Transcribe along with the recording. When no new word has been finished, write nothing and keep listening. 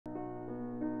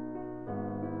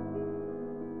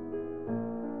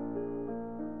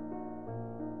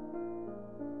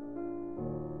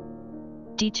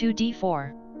d2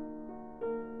 d4,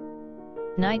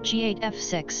 knight g8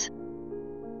 f6,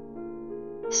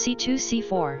 c2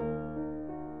 c4,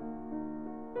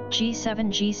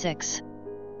 g7 g6,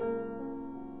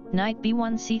 knight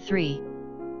b1 c3,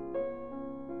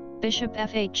 bishop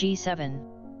f8 g7,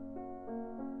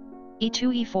 e2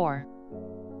 e4,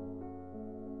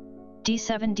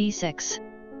 d7 d6,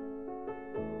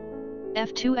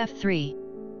 f2 f3,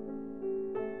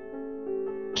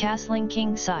 castling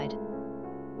king side,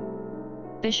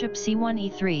 bishop c1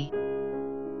 e3,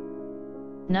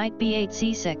 knight b8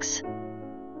 c6,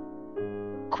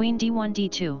 queen d1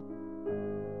 d2,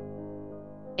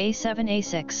 a7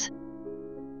 a6,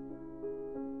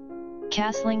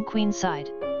 castling queen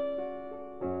side,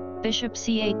 bishop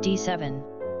c8 d7,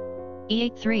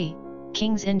 e83,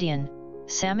 king's Indian,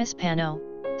 Sämisch Panno,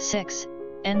 6,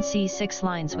 Nc6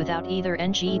 lines without either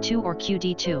Nge2 or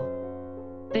Qd2,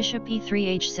 bishop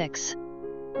e3 h6,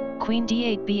 queen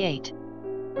d8 b8,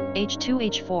 h2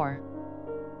 h4,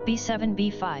 b7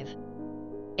 b5,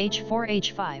 h4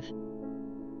 h5,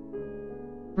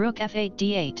 rook f8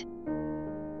 d8,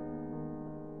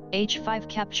 h5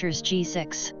 captures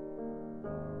g6,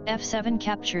 f7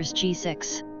 captures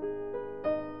g6,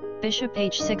 bishop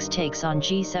h6 takes on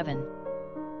g7,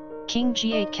 king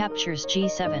g8 captures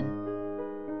g7,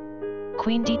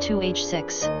 queen d2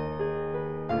 h6,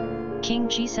 king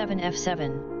g7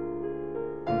 f7,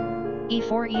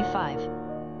 e4 e5,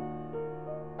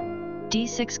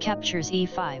 d6 captures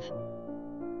e5,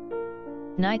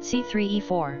 knight c3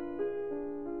 e4,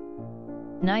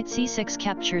 knight c6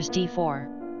 captures d4,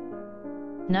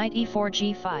 knight e4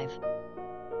 g5,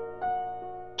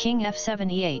 king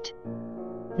f7 e8,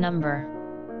 number,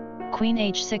 queen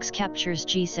h6 captures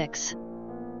g6,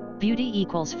 beauty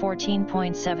equals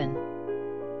 14.7.